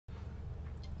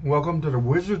Welcome to the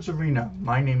Wizards Arena.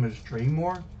 My name is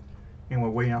Draymore, and we're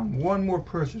waiting on one more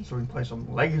person so we can play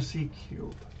some Legacy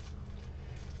Cube.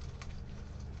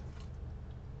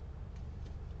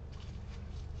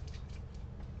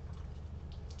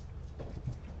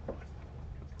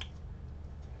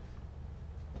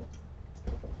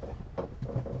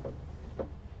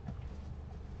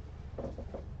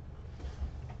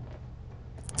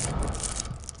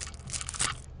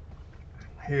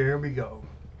 Here we go.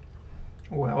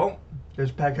 Well, this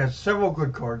pack has several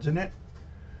good cards in it.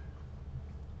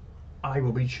 I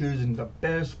will be choosing the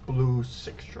best blue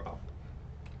 6-drop.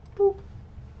 Boop.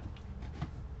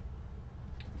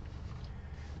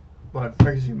 But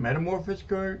Legacy Metamorph is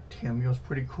good. Tameo's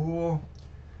pretty cool.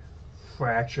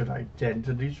 Fractured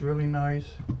Identity is really nice.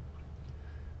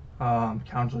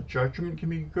 Council Judgment can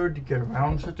be good to get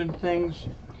around certain things.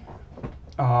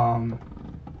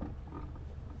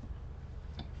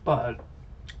 But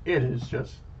it is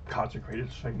just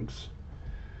Consecrated Sphinx.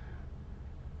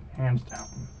 Hands down.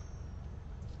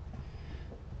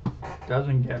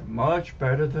 Doesn't get much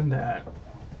better than that.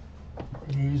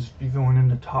 He's even one in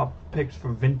the top picks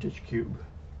for Vintage Cube.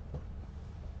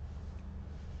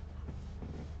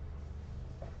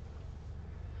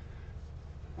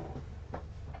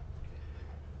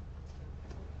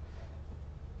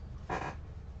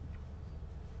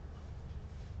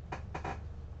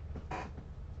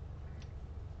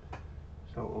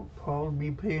 So we'll probably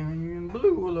be painting in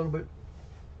blue a little bit.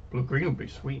 Blue-green would be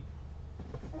sweet.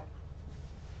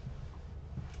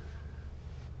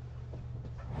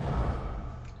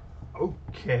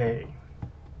 Okay.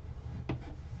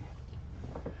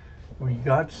 We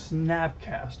got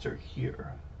Snapcaster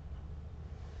here.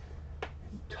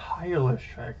 And Tireless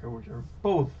Tracker, which are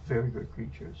both very good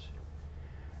creatures.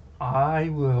 I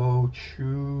will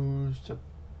choose to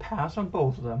pass on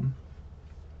both of them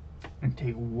and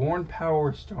take Worn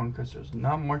Power Stone because there's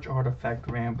not much artifact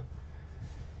ramp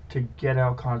to get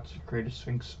out Consecrated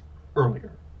Sphinx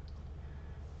earlier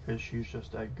because she's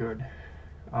just that good.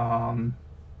 I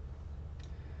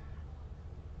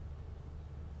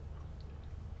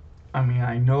mean,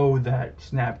 I know that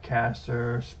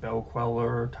Snapcaster, Spell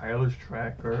Queller, Tireless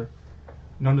Tracker,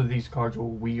 none of these cards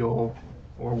will wheel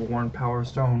or Worn Power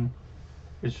Stone.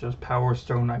 It's just Power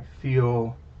Stone I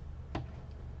feel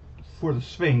for the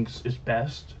Sphinx is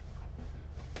best.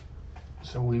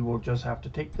 So we will just have to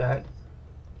take that.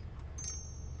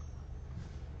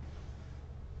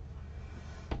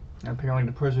 And apparently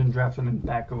the person drafting in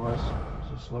back of us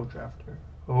is a slow drafter.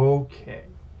 Okay.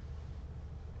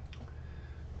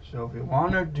 So if we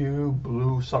want to do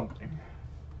blue something,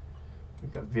 we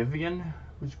got Vivian,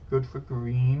 who's good for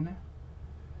green,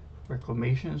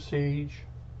 Reclamation Sage,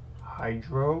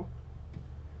 Hydro,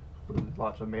 with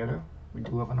lots of mana. We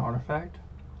do have an artifact.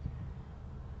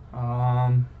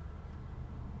 I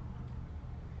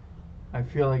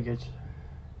feel like it's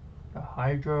a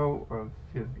Hydro or a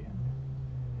Vivian.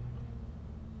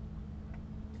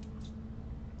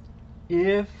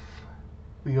 If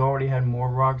we already had more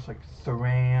rocks like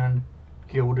Thuran,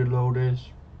 Gilded Lotus,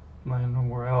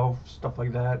 Manowar Elf, stuff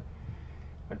like that,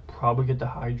 I'd probably get the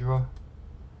Hydra.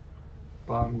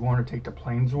 But I'm going to take the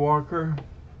Planeswalker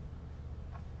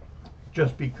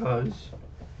just because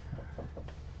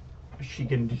she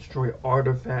can destroy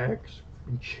artifacts,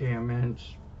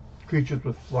 enchantments, creatures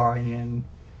with flying.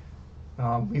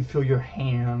 Refill your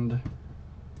hand.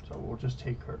 So we'll just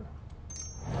take her.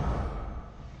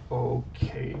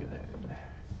 Okay then.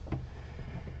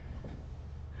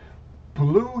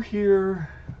 Blue here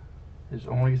is the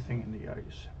only thing in the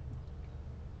ice.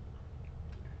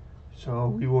 So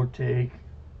we will take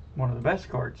one of the best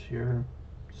cards here,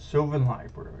 Sylvan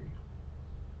Library.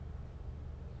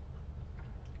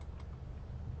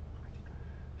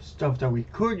 Stuff that we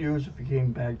could use if it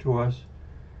came back to us.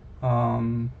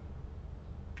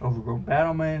 Overgrown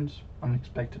Battlements,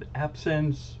 Unexpected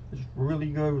Absence is really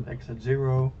good with X at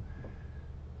 0.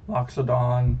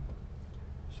 Loxodon.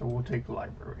 So we'll take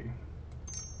Library.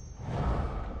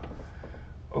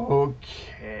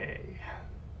 Okay.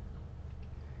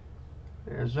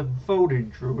 There's a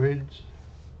Voted Druids.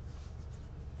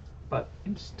 But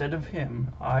instead of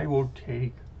him, I will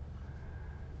take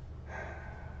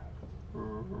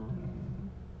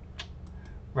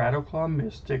Rattleclaw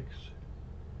Mystics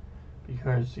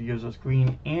because it gives us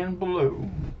green and blue.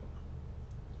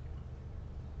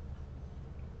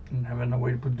 And having a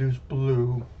way to produce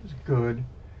blue is good.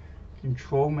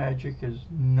 Control Magic is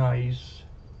nice.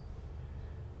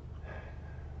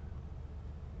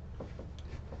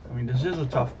 I mean, this is a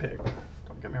tough pick,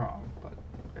 don't get me wrong, but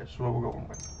that's what we're going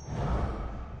with.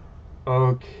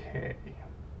 Okay.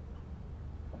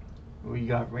 We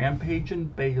got Rampage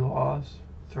and Balos,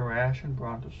 Thrash and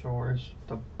Brontosaurus,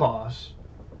 the Boss,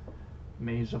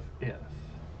 Maze of Ith.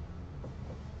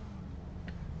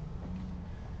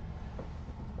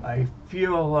 I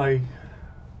feel like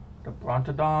the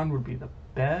Brontodon would be the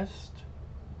best.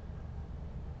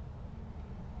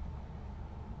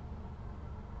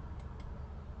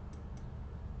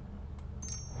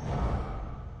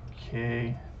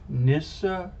 Okay,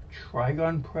 Nissa,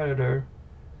 Trigon Predator.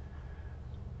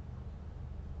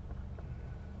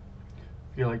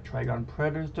 I feel like Trigon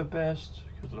Predator's the best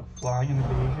because of the flying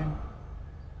invasion.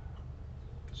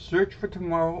 Search for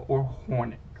Tomorrow or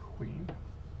Hornet Queen.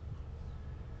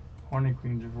 Hornet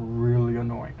Queen's really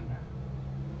annoying.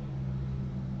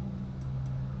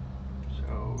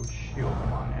 So shield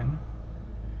them on in.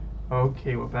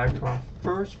 Okay, we're back to our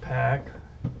first pack.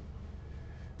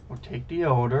 We'll take the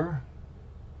Elder.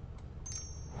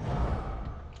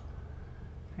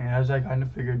 And as I kind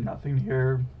of figured, nothing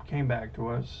here came back to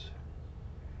us.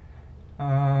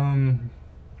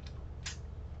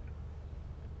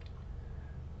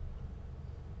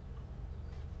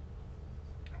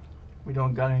 We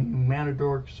don't got any mana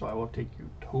dorks, so I will take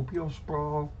Utopia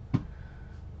Sprawl.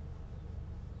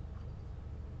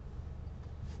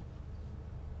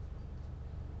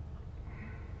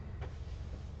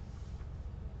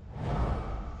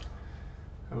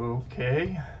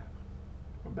 Okay,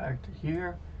 go back to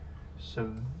here.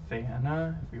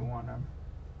 Savannah, if you want to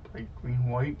play green,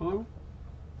 white, blue.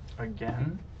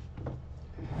 Again,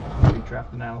 we'll be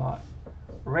drafting that a lot.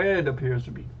 Red appears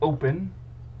to be open.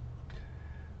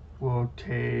 We'll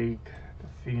take the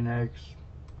Phoenix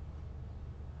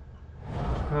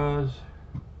just because.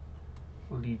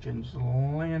 Legion's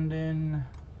Landing.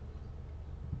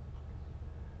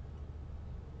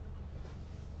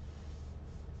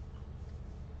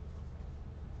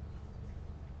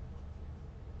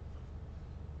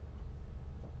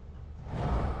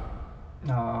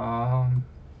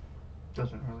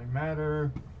 Doesn't really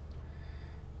matter.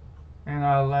 And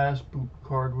our last boot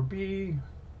card would be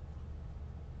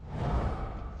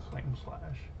Flame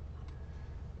Slash.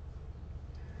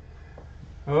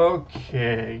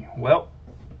 Okay, well,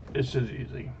 this is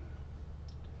easy.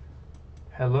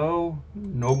 Hello,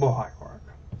 Noble Hierarch.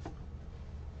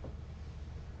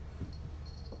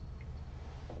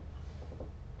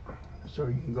 So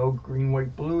you can go green,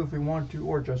 white, blue if you want to,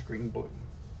 or just green, blue.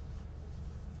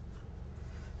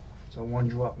 So one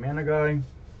drop mana guy,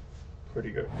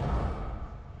 pretty good.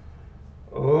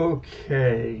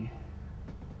 Okay,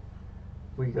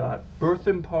 we got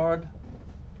Birthing Pod,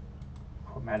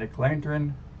 Chromatic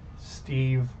Lantern,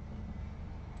 Steve,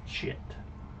 Chit.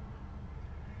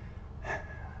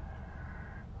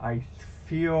 I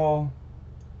feel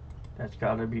that's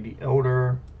got to be the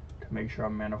Elder to make sure our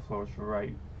mana flow is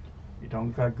right. If you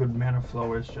don't got good mana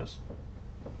flow, it's just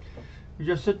you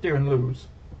just sit there and lose.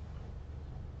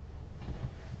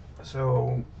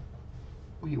 So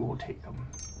we will take them.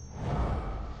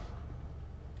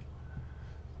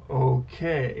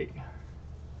 Okay.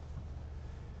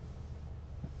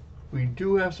 We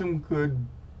do have some good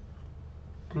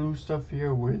blue stuff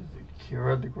here with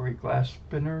Kira the Great Glass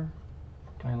Spinner,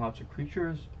 playing lots of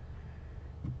creatures.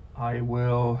 I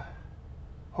will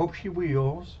hope she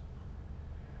wheels,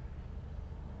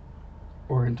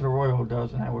 or Into the Royal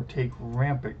does, and I will take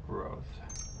Rampant Growth.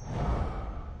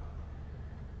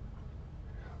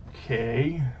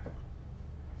 Okay,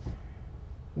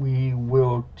 we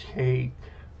will take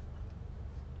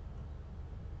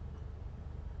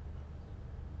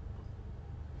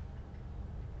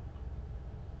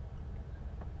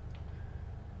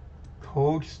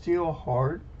Cold Steel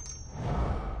Heart.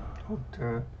 Hope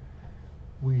to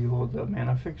wheel the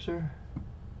Mana Fixer.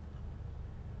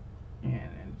 And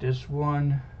in this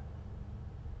one,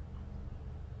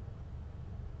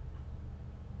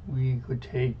 we could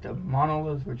take the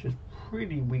Monolith, which is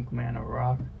pretty weak mana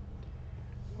rock,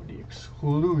 or the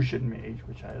Exclusion Mage,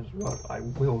 which is what I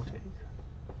will take.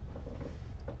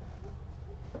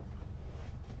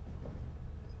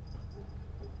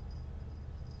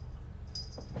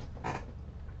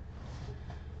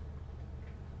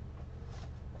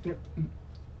 Yep.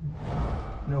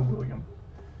 No William.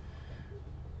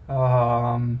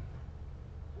 I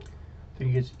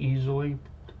think it's easily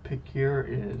to pick here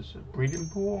is a Breeding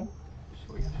Pool,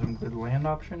 so we have some good land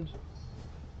options.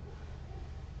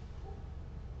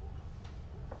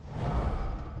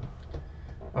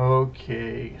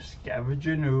 Okay,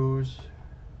 Scavenging Ooze,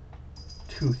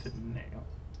 Tooth and Nail,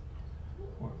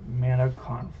 or Mana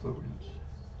Confluence.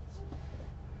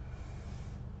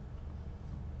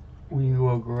 We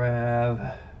will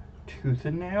grab Tooth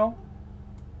and Nail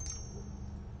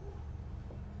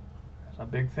as a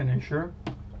big finisher.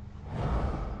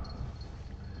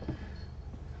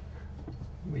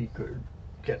 We could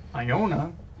get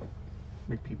Iona,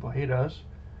 make people hate us.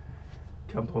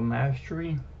 Temple of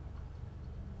Mastery.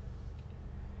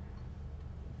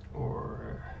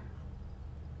 Or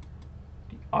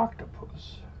the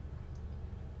Octopus.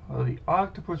 Well, the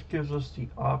Octopus gives us the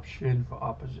option for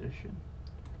opposition.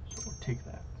 So we'll take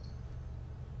that.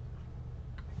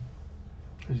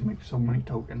 Because you make so many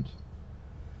tokens.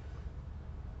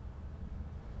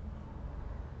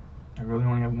 I really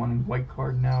only have one white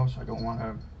card now, so I don't want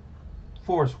to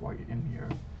force white in here.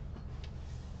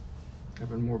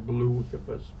 Having more blue would give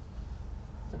us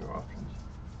better options.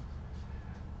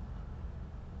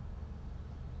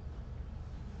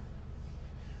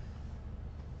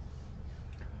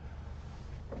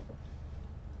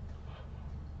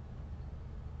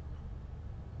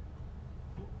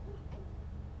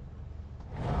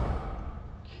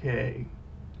 Okay.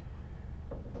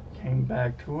 Came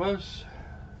back to us.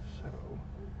 So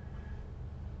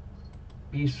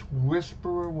Beast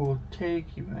Whisperer will take,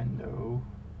 even though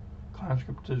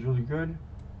Conscript is really good.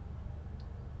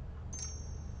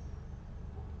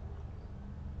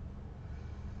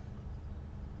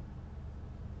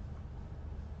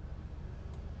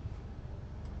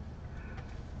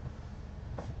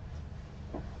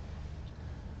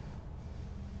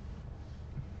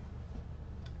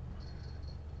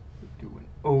 We're doing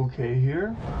okay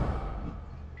here.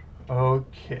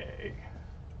 Okay.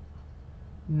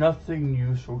 Nothing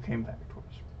useful came back to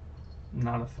us.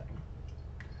 Not a thing.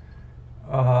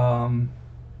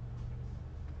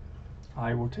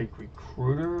 I will take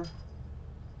Recruiter.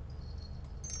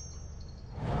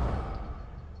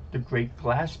 The Great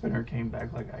Glass Spinner came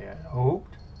back like I had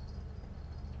hoped.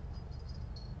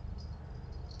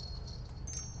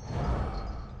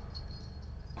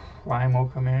 Primal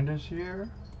Commander's here.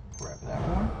 Grab that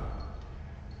one.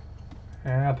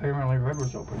 And apparently red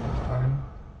was open this time.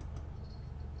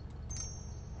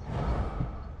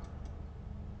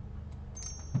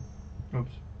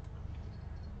 Oops.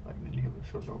 Lightning Healer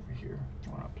shows over here.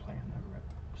 I'm not playing the red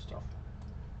stuff.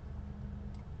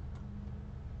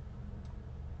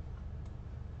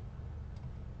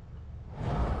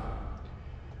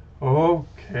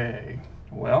 Okay.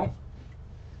 Well,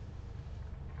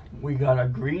 we got a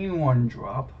green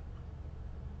 1-drop.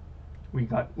 We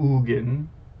got Ugin.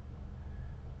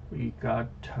 We got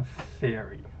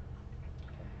Teferi.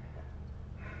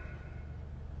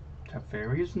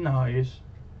 Teferi is nice.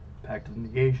 Pact of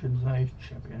Negation's nice.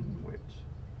 Champion Wits.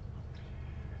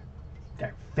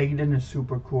 That Faden is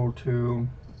super cool too.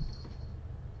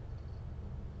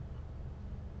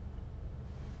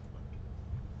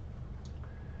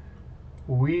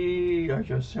 We are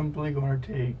just simply going to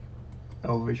take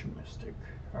Elvish Mystic.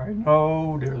 I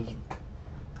know there's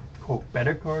quote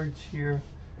better cards here.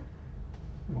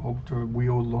 We hope to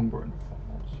wield Lumber and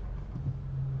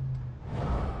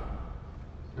Falls.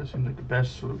 This seems like the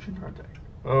best solution to our deck.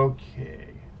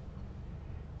 Okay.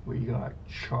 We got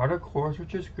Charter Course,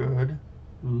 which is good.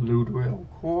 Ludrail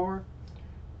Core.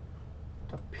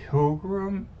 The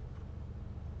Pilgrim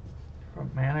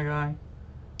from Mana Guy.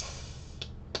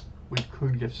 We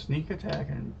could get Sneak Attack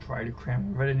and try to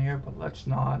cram red in here, but let's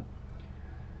not.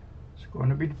 It's going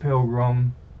to be the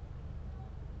Pilgrim.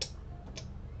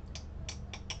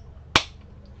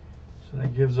 So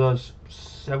that gives us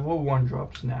several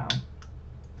 1-drops now.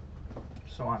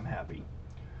 So I'm happy.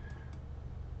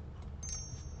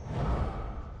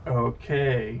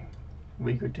 Okay.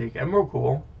 We could take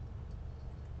Emrakul.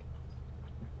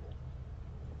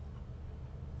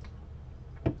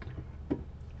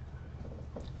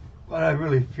 But I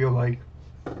really feel like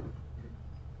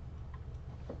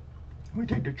we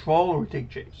take the Troll or we take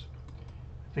Jace.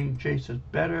 I think Jace is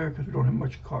better because we don't have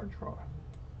much card draw.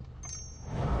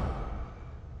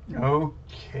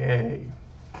 Okay.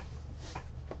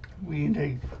 We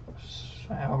take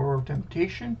Hour of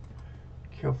Temptation,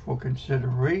 Careful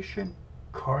Consideration,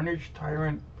 Carnage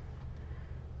Tyrant.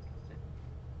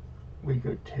 We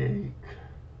could take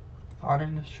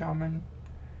Fodden Shaman.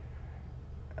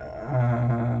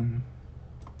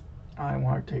 I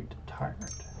want to take the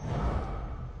Tyrant.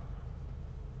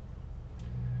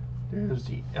 There's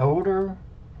the Elder.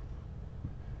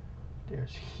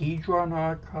 There's Hedron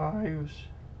Archives.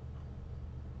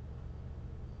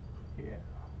 Yeah.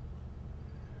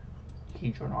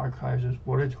 Hedron Archives is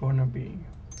what it's going to be.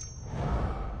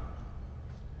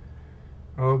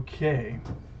 Okay.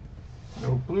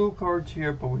 No blue cards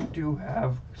here, but we do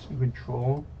have some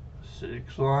control.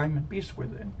 Acidic Slime and Beast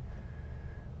Within.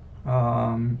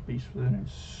 Beast Within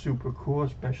is super cool,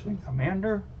 especially in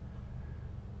Commander.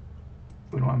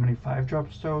 We don't have many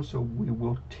 5-drops though, so we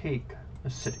will take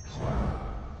acidic slime.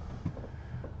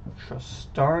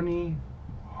 Trustani,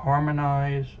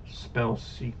 Harmonize,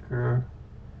 Spellseeker,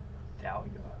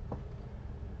 Thalia.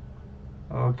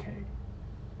 Okay.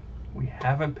 We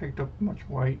haven't picked up much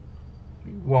white.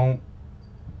 We won't.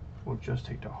 We'll just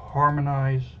take the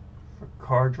Harmonize for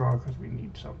card draw because we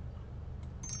need some.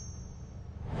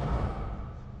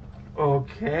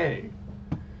 Okay.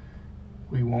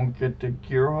 We won't get the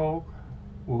Gearhulk.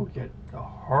 We'll get the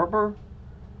Harbor.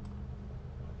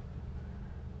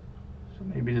 So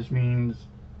maybe this means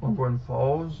Lumberton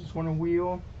Falls is going to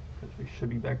wheel, because we should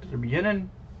be back to the beginning.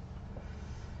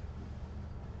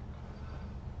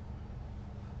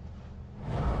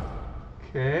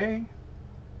 Okay.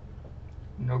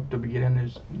 Nope, the beginning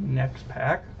is next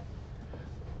pack.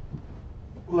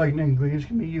 Lightning Greaves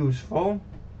can be useful.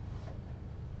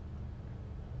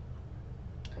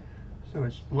 So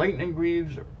it's Lightning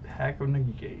Greaves or Pack of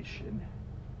Negation.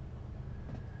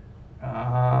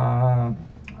 I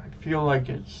feel like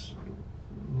it's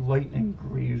Lightning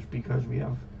Greaves because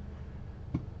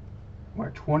we're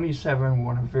 27, we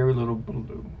want a very little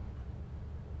blue.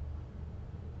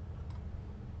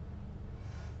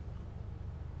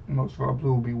 Most of our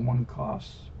blue will be 1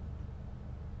 cost.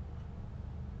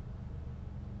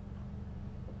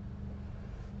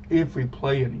 If we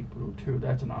play any blue too,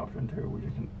 that's an option too. We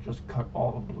can just cut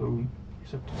all the blue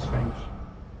except the Sphinx.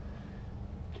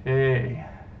 Okay.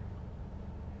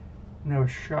 No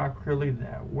shock really,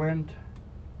 that went.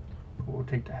 We'll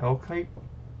take the Hellkite,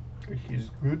 because he's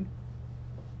good.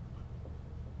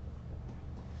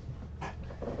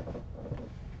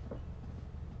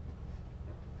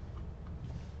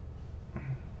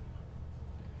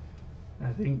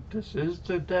 I think this is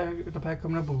the pack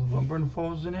coming up with Lumberton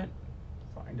Falls in it.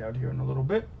 Find out here in a little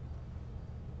bit.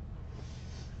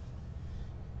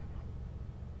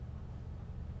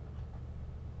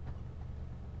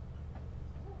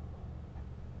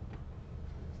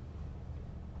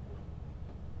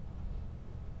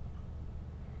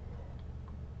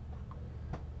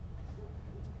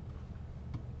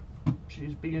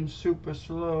 She's being super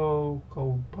slow,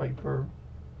 Cold Piper,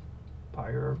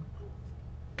 Pyre.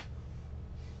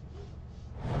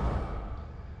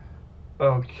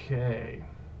 Okay.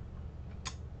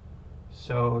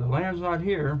 So the land's not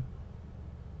here.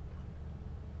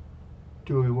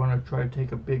 Do we want to try to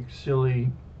take a big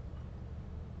silly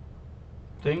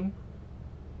thing?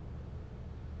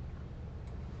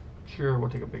 Sure, we'll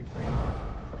take a big thing.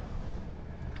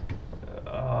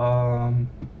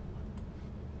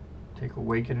 Take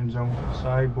Awakening Zone from the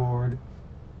sideboard.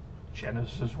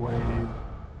 Genesis Wave.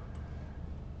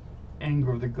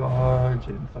 Anger of the Gods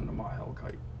and Thundermaw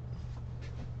Hellkite.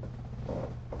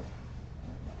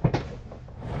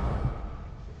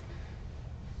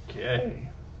 Okay,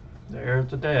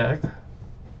 there's the deck.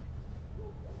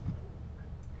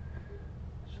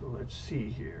 So let's see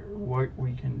here what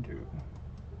we can do.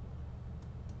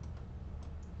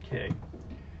 Okay,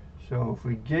 so if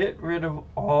we get rid of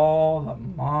all the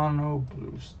mono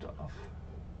blue stuff,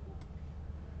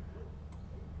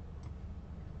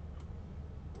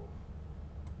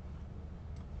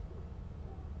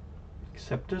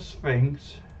 except the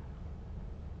Sphinx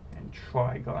and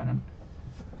Trigon,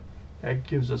 that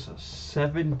gives us a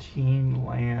 17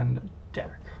 land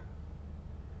deck.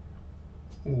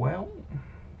 Well,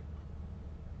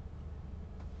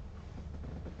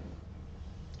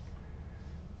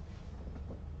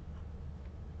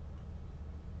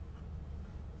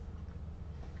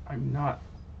 I'm not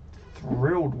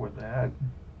thrilled with that.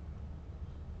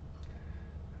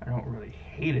 I don't really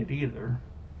hate it either.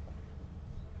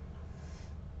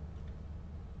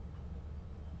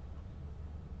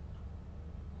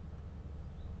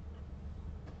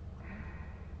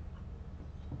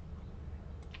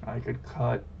 I could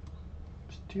cut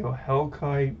Steel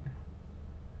Hellkite,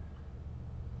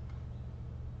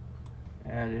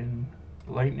 add in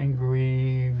Lightning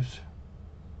Greaves,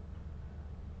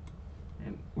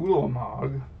 and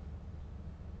Ulamog.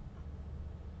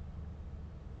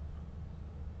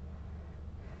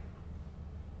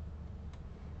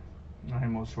 I'd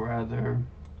almost rather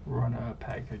run a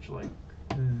package like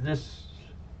this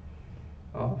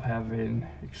of having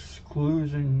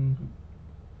Exclusion,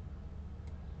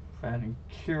 adding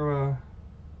Kira,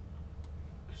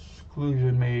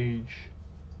 Exclusion Mage,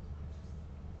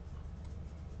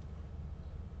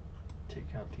 take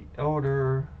out the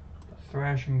Elder, the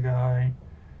Thrashing guy,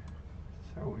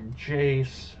 throw in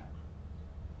Jace,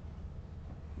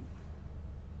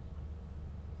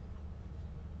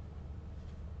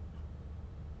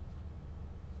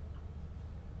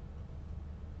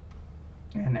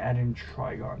 and add in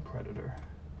Trigon Predator.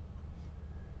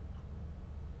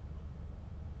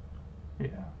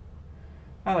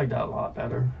 I like that a lot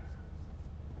better.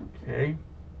 Okay.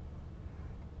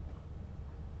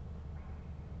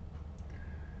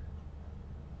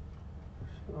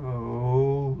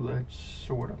 So let's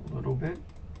sort a little bit.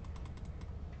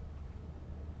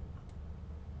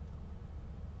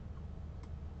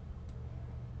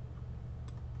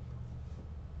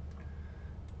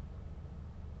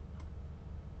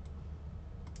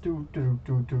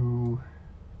 Do.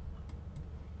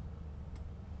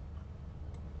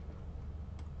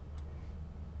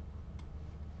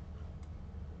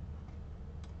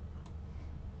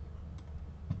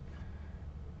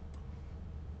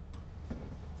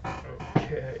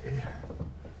 Okay.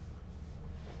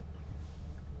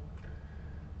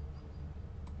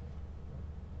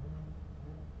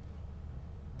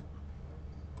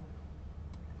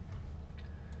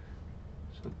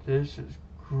 So this is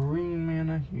green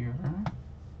mana here.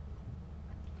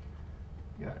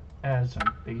 Got add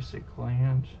some basic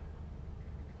lands.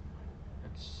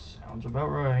 That sounds about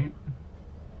right.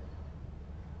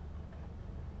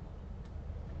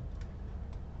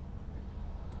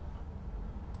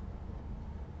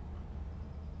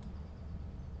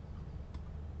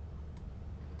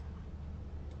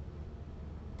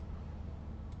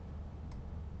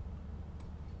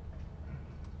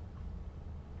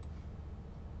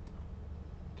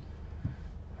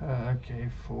 Okay,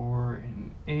 4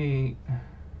 and 8.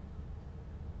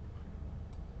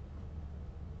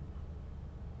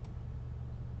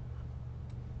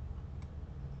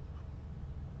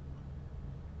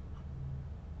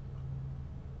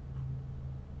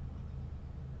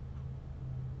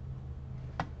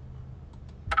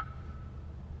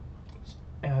 Let's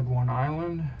add 1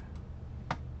 island.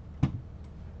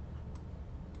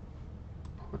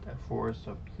 Put that forest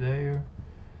up there.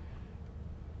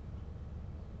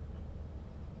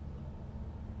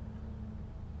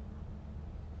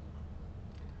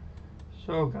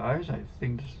 So guys, I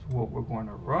think this is what we're going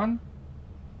to run.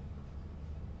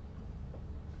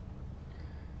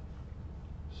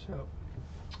 So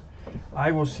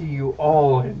I will see you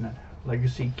all in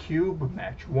Legacy Cube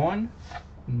Match 1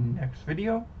 next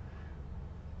video.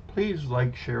 Please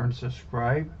like, share, and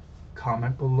subscribe.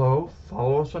 Comment below.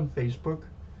 Follow us on Facebook.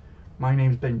 My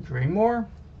name's Ben Draymore,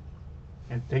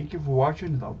 and thank you for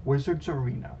watching the Wizards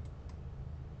Arena.